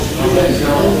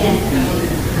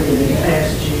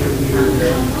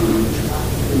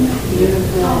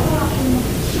Yeah,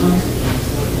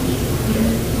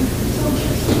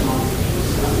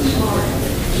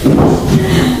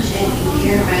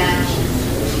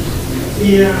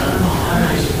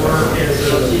 I used to work as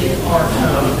a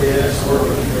part-time desk,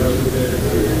 working for a bit.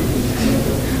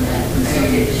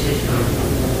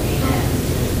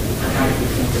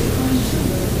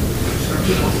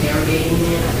 People tailgating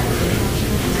it.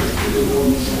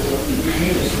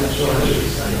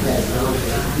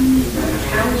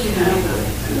 How would you know?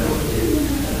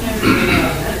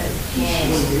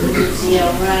 Yeah,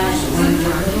 right.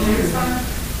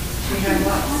 We have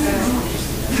lots of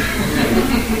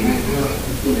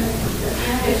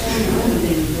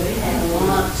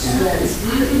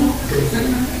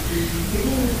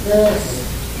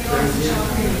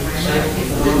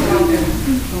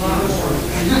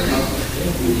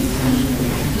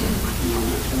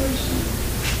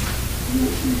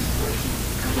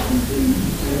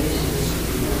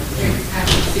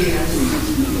happy to see us.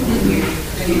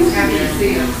 And he's happy to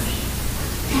see us.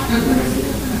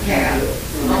 Cat.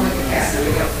 Only the cat that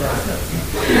we got for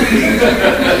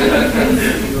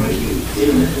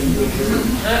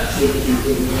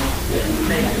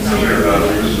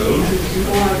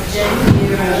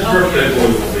Birthday boy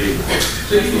will be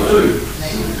 62.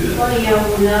 What do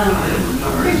y'all know?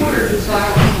 We ordered some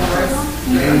flowers for us.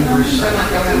 So like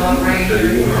they'll have a lot of rain. Tell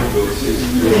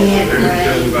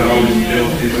about all these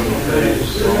penalties on the page.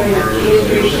 So all our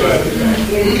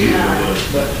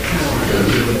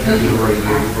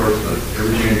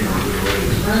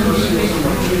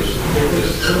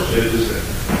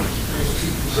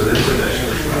so this is an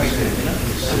extra.